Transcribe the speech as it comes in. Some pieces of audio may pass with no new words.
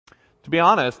To be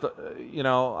honest,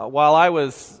 while I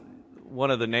was one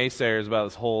of the naysayers about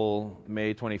this whole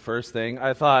May 21st thing,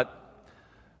 I thought,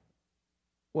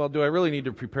 well, do I really need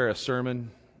to prepare a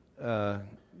sermon,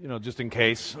 just in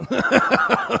case?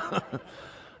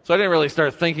 So I didn't really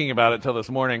start thinking about it till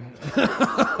this morning.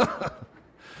 But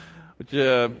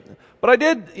I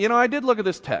did look at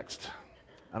this text,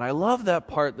 and I love that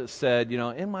part that said,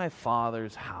 in my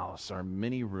Father's house are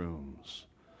many rooms.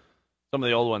 Some of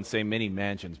the old ones say many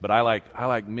mansions, but I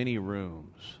like many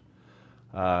rooms.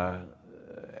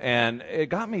 And it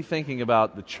got me thinking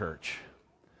about the church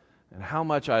and how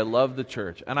much I love the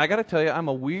church. And I got to tell you, I'm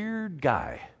a weird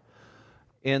guy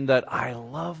in that I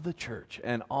love the church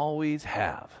and always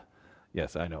have.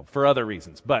 Yes, I know, for other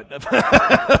reasons, but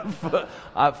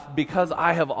because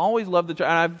I have always loved the church.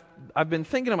 And I've been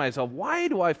thinking to myself, why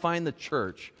do I find the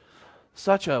church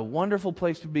such a wonderful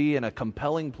place to be and a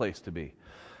compelling place to be?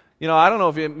 I don't know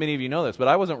if many of you know this, but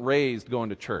I wasn't raised going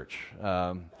to church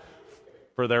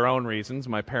for their own reasons.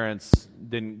 My parents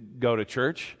didn't go to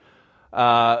church,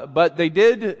 but they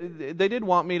did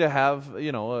want me to have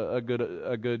a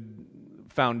good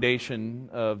foundation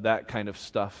of that kind of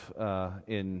stuff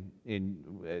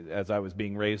as I was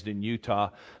being raised in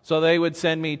Utah. So they would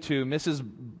send me to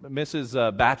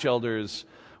Mrs. Batchelder's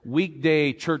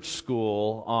weekday church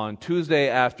school on Tuesday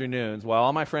afternoons. While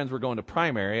all my friends were going to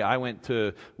primary, I went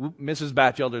to Mrs.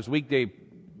 Batchelder's weekday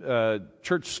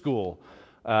church school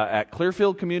at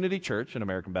Clearfield Community Church, an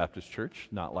American Baptist church,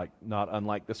 not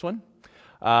unlike this one,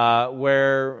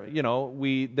 where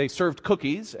they served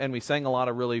cookies and we sang a lot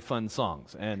of really fun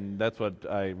songs, and that's what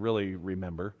I really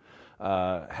remember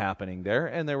happening there.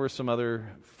 And there were some other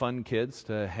fun kids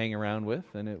to hang around with,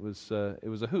 and it was a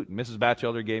hoot. And Mrs.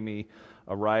 Batchelder gave me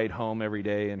a ride home every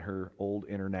day in her old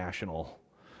International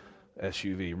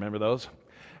SUV. Remember those?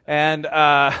 And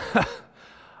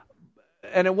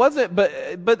and it wasn't, but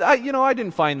I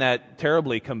didn't find that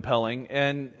terribly compelling.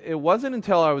 And it wasn't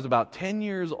until I was about 10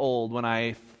 years old when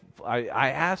I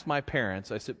asked my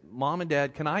parents. I said, "Mom and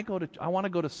Dad, I want to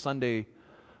go to Sunday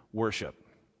worship."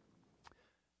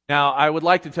 Now, I would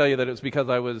like to tell you that it was because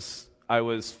I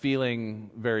was feeling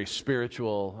very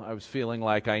spiritual. I was feeling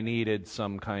like I needed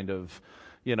some kind of,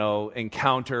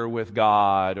 encounter with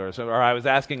God, or I was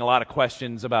asking a lot of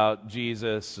questions about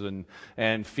Jesus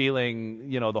and feeling,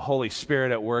 the Holy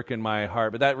Spirit at work in my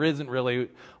heart. But that isn't really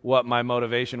what my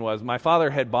motivation was. My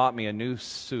father had bought me a new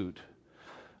suit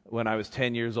when I was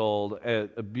 10 years old,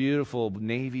 a beautiful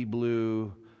navy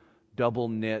blue double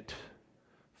knit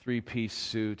 3-piece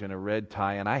suit and a red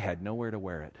tie, and I had nowhere to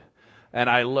wear it. And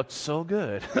I looked so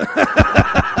good.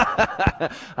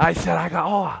 I said,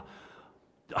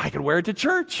 I could wear it to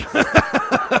church.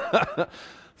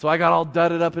 So I got all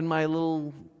dudded up in my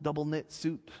little double knit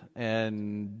suit,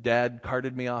 and Dad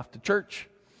carted me off to church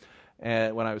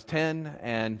when I was 10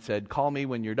 and said, "Call me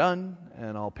when you're done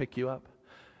and I'll pick you up."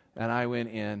 And I went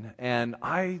in, and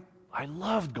I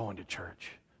loved going to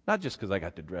church. Not just because I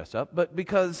got to dress up, but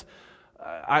because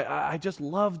I just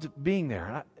loved being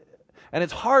there. And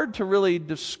it's hard to really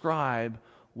describe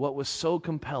what was so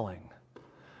compelling.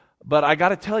 But I got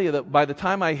to tell you that by the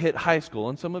time I hit high school,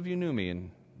 and some of you knew me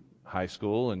in high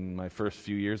school and my first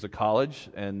few years of college,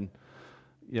 and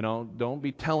don't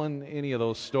be telling any of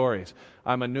those stories.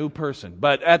 I'm a new person.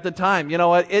 But at the time, you know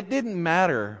what? It didn't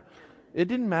matter. It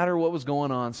didn't matter what was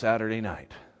going on Saturday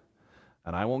night.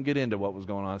 And I won't get into what was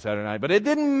going on Saturday night, but it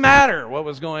didn't matter what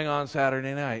was going on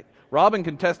Saturday night. Robin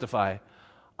can testify.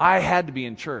 I had to be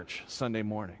in church Sunday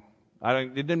morning.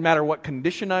 It didn't matter what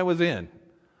condition I was in.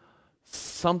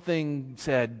 Something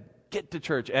said, "Get to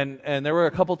church." And there were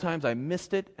a couple times I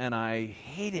missed it, and I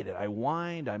hated it. I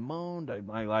whined, I moaned,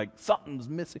 I like, something's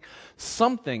missing.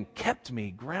 Something kept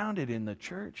me grounded in the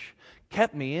church,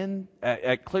 kept me in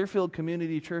at Clearfield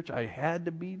Community Church. I had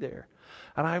to be there.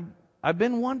 And I've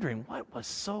been wondering what was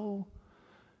so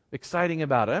exciting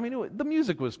about it. I mean, the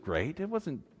music was great. It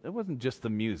wasn't just the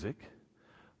music,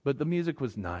 but the music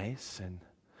was nice, and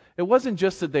it wasn't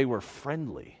just that they were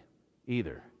friendly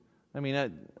either. I mean,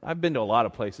 I've been to a lot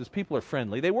of places. People are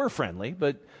friendly. They were friendly,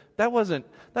 but that wasn't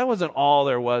all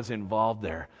there was involved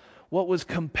there. What was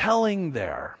compelling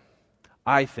there,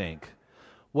 I think,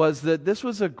 was that this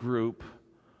was a group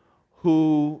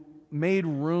who made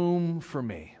room for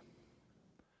me.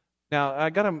 Now,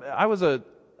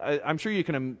 I'm sure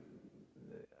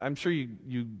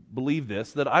you believe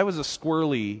this, that I was a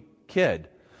squirrely kid.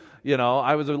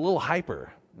 I was a little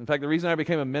hyper. In fact, the reason I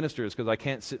became a minister is because I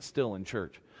can't sit still in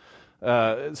church.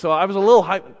 So I was a little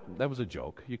hyper. That was a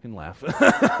joke. You can laugh.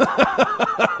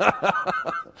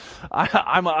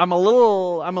 I'm a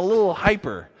little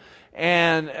hyper,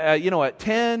 And, at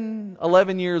 10,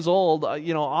 11 years old,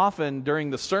 often during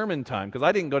the sermon time, because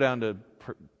I didn't go down to,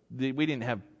 we didn't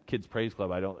have kids praise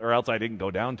club, or else I didn't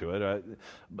go down to it.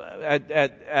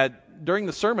 During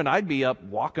the sermon, I'd be up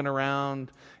walking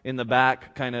around in the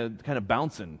back, kind of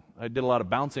bouncing. I did a lot of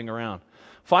bouncing around.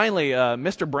 Finally,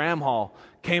 Mr. Bramhall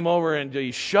came over and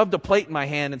he shoved a plate in my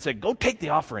hand and said, "Go take the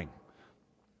offering."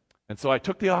 And so I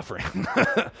took the offering,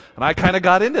 and I kind of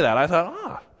got into that. I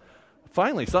thought,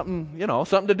 finally, something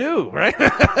to do, right?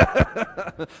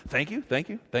 Thank you.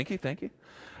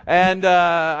 And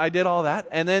I did all that.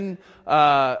 And then,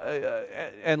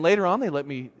 and later on, they let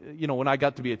me, when I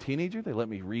got to be a teenager, they let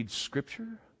me read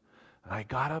Scripture. And I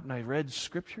got up and I read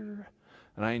Scripture,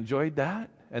 and I enjoyed that.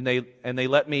 And they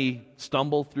let me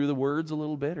stumble through the words a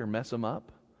little bit or mess them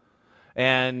up.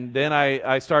 And then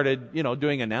I started,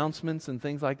 doing announcements and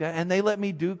things like that. And they let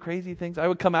me do crazy things. I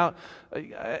would come out,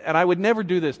 and I would never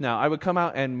do this now. I would come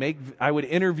out and I would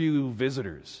interview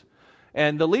visitors.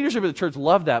 And the leadership of the church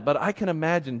loved that, but I can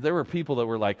imagine there were people that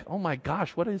were like, "Oh my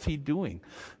gosh, what is he doing?"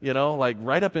 Like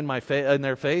right up in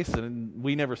their face, and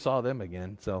we never saw them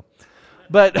again. So,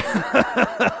 but,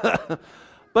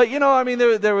 but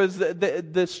there was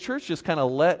this church just kind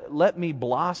of let me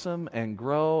blossom and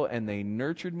grow, and they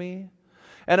nurtured me.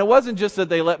 And it wasn't just that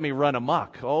they let me run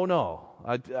amok. Oh no,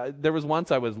 there was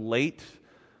once I was late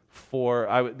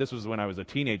this was when I was a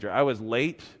teenager. I was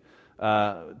late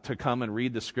to come and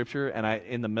read the Scripture, and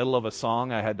in the middle of a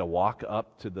song, I had to walk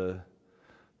up to the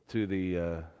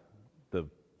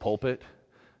pulpit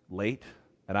late,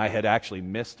 and I had actually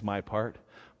missed my part.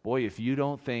 Boy, if you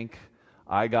don't think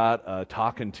I got a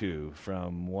talking to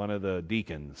from one of the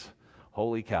deacons,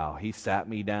 holy cow! He sat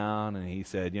me down and he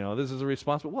said, "This is a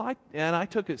responsibility." And I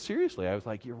took it seriously. I was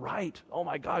like, "You're right. Oh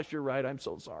my gosh, you're right. I'm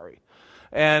so sorry."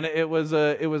 And it was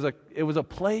a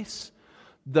place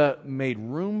that made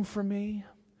room for me.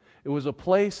 It was a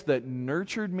place that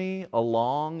nurtured me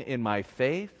along in my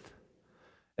faith.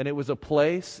 And it was a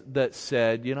place that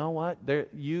said, "You know what?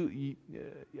 You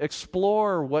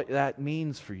explore what that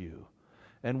means for you.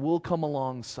 And we'll come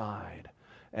alongside.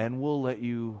 And we'll let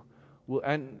you..."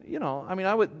 I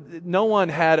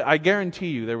guarantee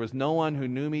you, there was no one who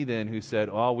knew me then who said,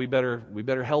 "Oh, we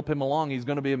better help him along. He's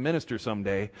going to be a minister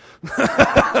someday."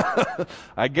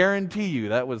 I guarantee you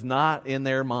that was not in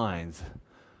their minds.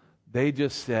 They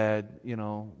just said,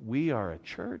 "We are a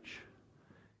church.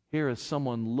 Here is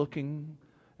someone looking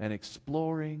and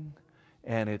exploring,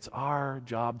 and it's our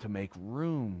job to make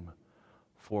room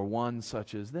for one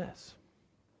such as this."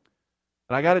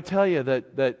 And I got to tell you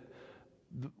that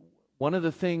one of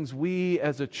the things we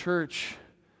as a church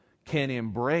can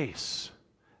embrace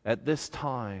at this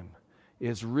time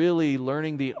is really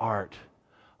learning the art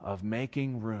of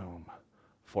making room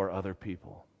for other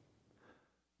people.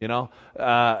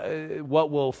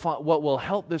 What will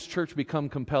help this church become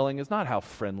compelling is not how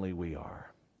friendly we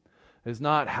are. It's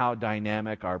not how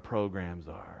dynamic our programs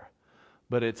are.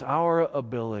 But it's our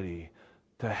ability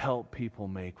to help people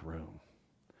make room.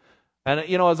 And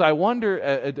as I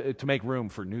wonder to make room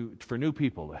for new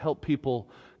people, to help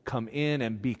people come in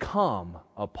and become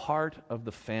a part of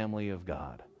the family of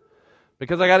God.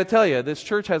 Because I got to tell you, this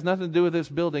church has nothing to do with this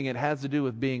building. It has to do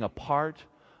with being a part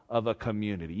of a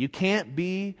community. You can't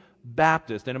be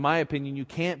Baptist, and in my opinion, you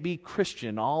can't be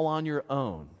Christian all on your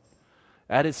own.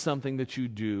 That is something that you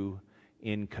do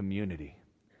in community.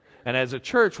 And as a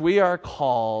church, we are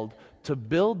called to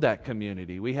build that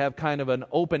community. We have kind of an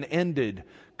open-ended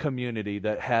community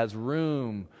that has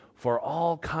room for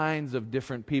all kinds of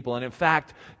different people. And in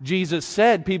fact, Jesus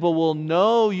said, "People will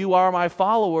know you are my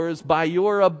followers by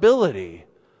your ability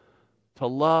to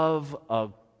love a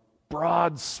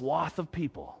broad swath of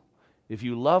people. If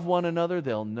you love one another,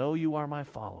 they'll know you are my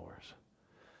followers."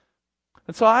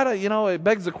 And so it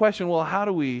begs the question, well, how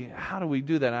do we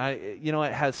do that?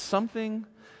 It has something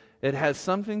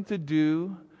to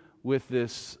do with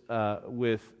this,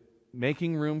 with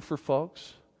making room for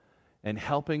folks and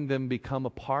helping them become a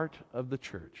part of the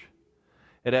church.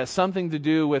 It has something to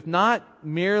do with not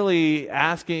merely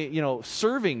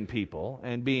serving people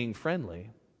and being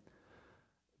friendly,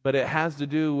 but it has to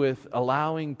do with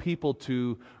allowing people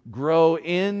to grow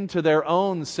into their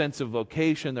own sense of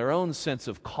vocation, their own sense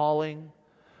of calling,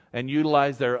 and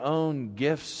utilize their own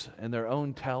gifts and their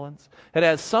own talents. It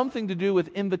has something to do with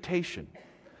invitation.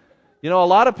 A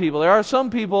lot of people, there are some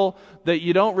people that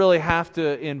you don't really have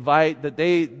to invite, that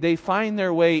they find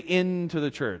their way into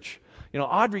the church.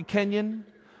 Audrey Kenyon,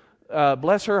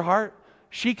 bless her heart,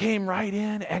 she came right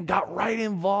in and got right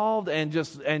involved and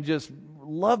just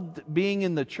loved being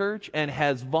in the church and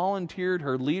has volunteered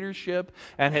her leadership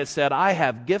and has said, "I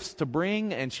have gifts to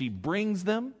bring," and she brings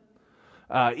them.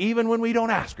 even when we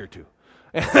don't ask her to.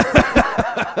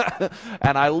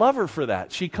 And I love her for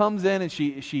that. She comes in and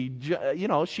she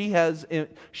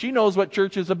knows what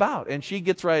church is about, and she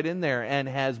gets right in there and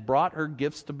has brought her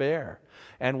gifts to bear,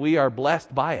 and we are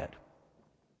blessed by it.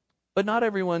 But not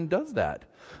everyone does that.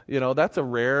 That's a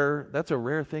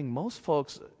rare thing. Most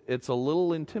folks, it's a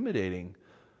little intimidating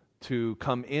to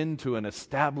come into an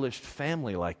established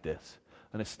family like this,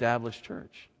 an established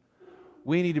church.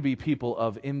 We need to be people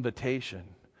of invitation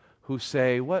who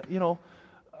say,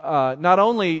 not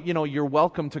only, you're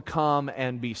welcome to come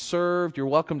and be served, you're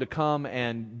welcome to come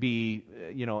and be,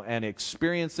 and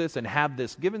experience this and have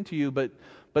this given to you, but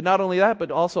not only that,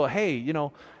 but also, hey,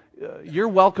 you're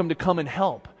welcome to come and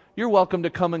help. You're welcome to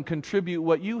come and contribute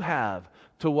what you have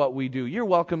to what we do. You're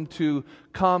welcome to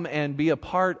come and be a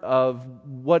part of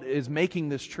what is making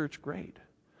this church great.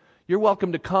 You're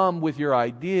welcome to come with your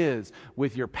ideas,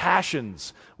 with your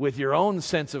passions, with your own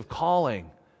sense of calling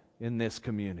in this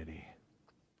community.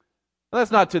 And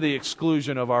that's not to the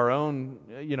exclusion of our own,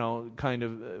 kind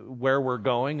of where we're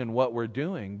going and what we're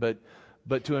doing,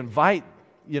 but to invite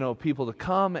people to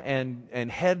come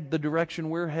and head the direction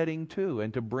we're heading to,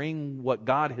 and to bring what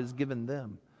God has given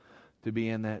them to be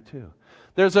in that too.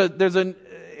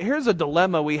 Here's a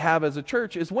dilemma we have as a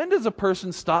church is, when does a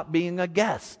person stop being a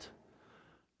guest?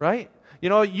 Right?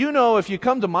 If you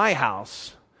come to my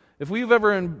house, if we've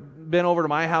ever been over to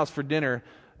my house for dinner,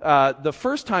 the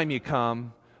first time you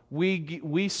come,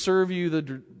 we serve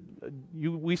you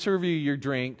we serve you your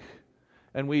drink,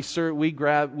 and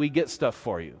we get stuff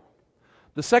for you.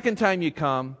 The second time you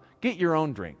come, get your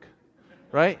own drink,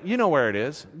 right? You know where it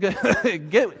is.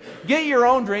 Get your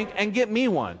own drink and get me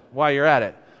one while you're at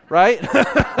it, right?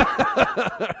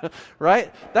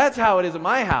 Right? That's how it is at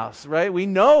my house, right? We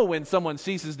know when someone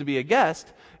ceases to be a guest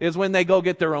is when they go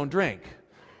get their own drink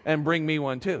and bring me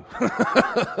one too.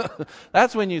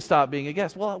 That's when you stop being a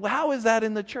guest. Well, how is that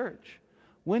in the church?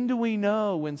 When do we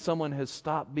know when someone has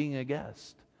stopped being a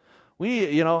guest?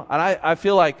 And I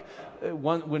feel like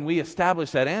when we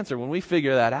establish that answer, when we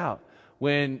figure that out,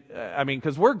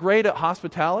 because we're great at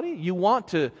hospitality, you want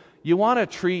to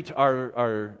treat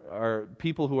our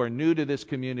people who are new to this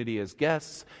community as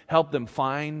guests, help them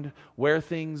find where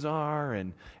things are,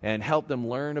 and help them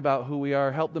learn about who we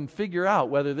are, help them figure out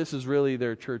whether this is really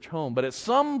their church home. But at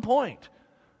some point,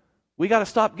 we got to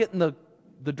stop getting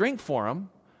the drink for them,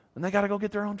 and they got to go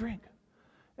get their own drink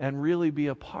and really be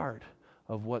a part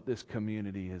of what this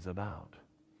community is about.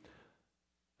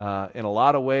 In a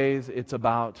lot of ways, it's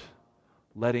about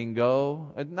letting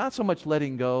go, and not so much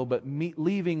letting go, but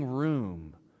leaving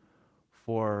room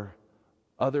for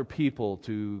other people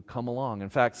to come along. In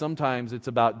fact, sometimes it's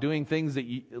about doing things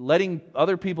letting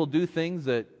other people do things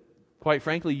that, quite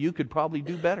frankly, you could probably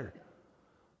do better,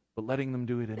 but letting them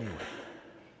do it anyway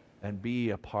and be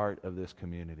a part of this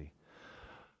community.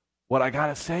 What I got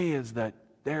to say is that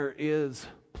there is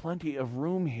plenty of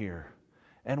room here,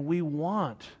 and we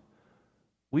want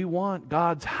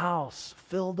God's house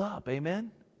filled up.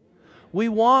 Amen? We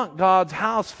want God's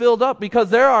house filled up because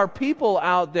there are people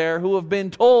out there who have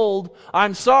been told,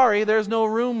 I'm sorry, there's no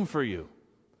room for you.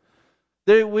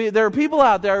 There are people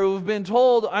out there who have been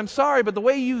told, I'm sorry, but the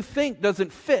way you think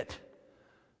doesn't fit,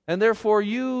 and therefore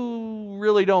you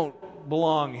really don't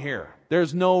belong here.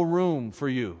 There's no room for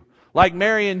you. Like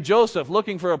Mary and Joseph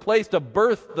looking for a place to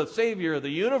birth the Savior of the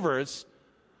universe,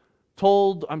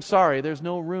 told, I'm sorry, there's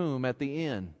no room at the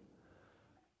inn.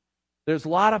 There's a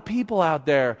lot of people out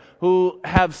there who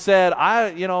have said,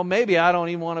 maybe I don't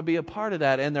even want to be a part of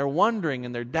that. And they're wondering,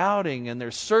 and they're doubting, and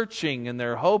they're searching, and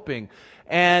they're hoping.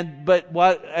 And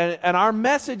our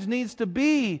message needs to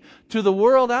be to the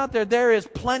world out there is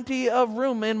plenty of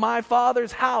room in my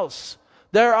Father's house.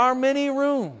 There are many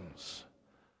rooms.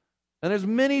 And there's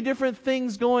many different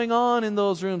things going on in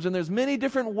those rooms, and there's many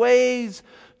different ways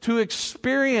to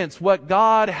experience what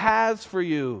God has for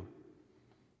you.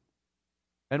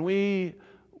 And we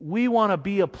want to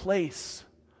be a place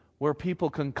where people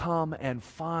can come and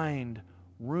find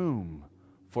room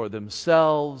for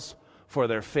themselves, for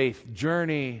their faith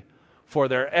journey, for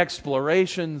their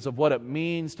explorations of what it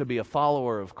means to be a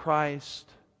follower of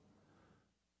Christ,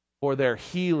 for their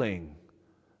healing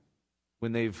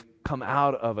when they've come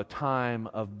out of a time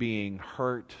of being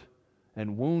hurt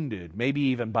and wounded, maybe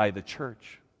even by the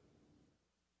church.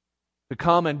 To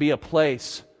come and be a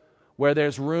place where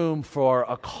there's room for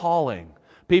a calling.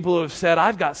 People who have said,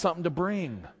 I've got something to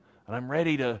bring, and I'm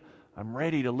ready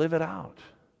to live it out.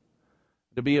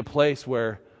 To be a place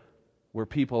where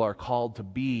people are called to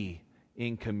be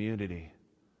in community.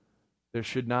 There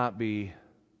should not be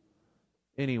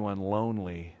anyone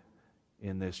lonely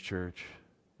in this church.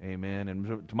 Amen.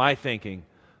 And to my thinking,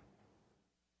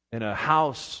 in a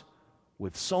house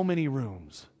with so many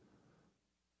rooms,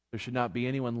 there should not be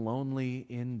anyone lonely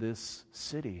in this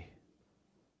city.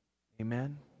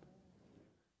 Amen.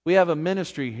 We have a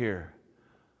ministry here.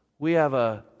 We have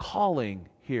a calling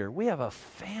here. We have a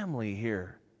family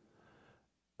here.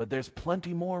 But there's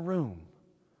plenty more room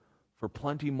for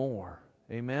plenty more.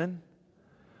 Amen.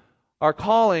 Our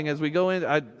calling as we go in,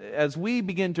 as we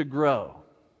begin to grow.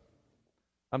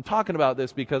 I'm talking about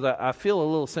this because I feel a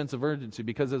little sense of urgency,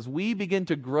 because as we begin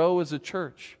to grow as a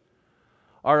church,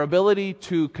 our ability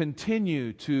to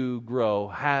continue to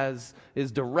grow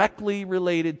is directly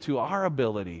related to our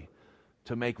ability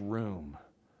to make room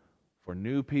for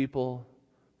new people,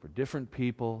 for different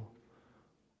people,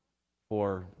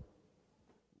 for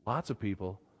lots of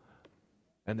people.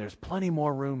 And there's plenty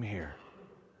more room here.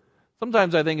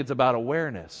 Sometimes I think it's about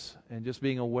awareness and just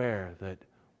being aware that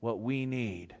what we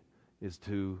need is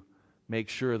to make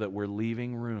sure that we're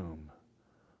leaving room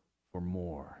for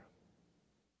more.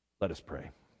 Let us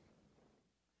pray.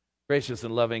 Gracious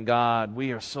and loving God,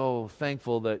 we are so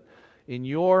thankful that in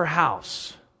your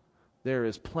house there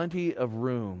is plenty of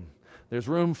room. There's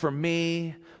room for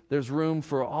me, there's room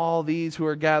for all these who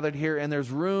are gathered here, and there's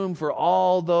room for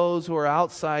all those who are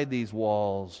outside these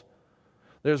walls.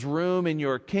 There's room in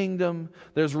your kingdom.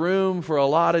 There's room for a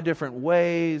lot of different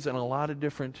ways and a lot of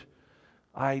different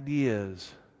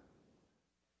ideas.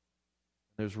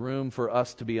 There's room for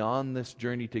us to be on this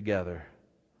journey together,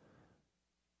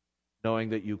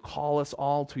 knowing that you call us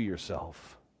all to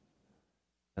yourself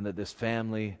and that this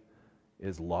family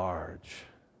is large,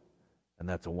 and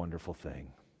that's a wonderful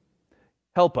thing.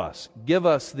 Help us. Give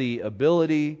us the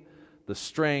ability, the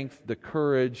strength, the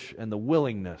courage, and the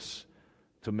willingness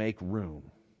to make room.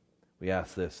 We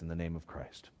ask this in the name of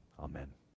Christ. Amen.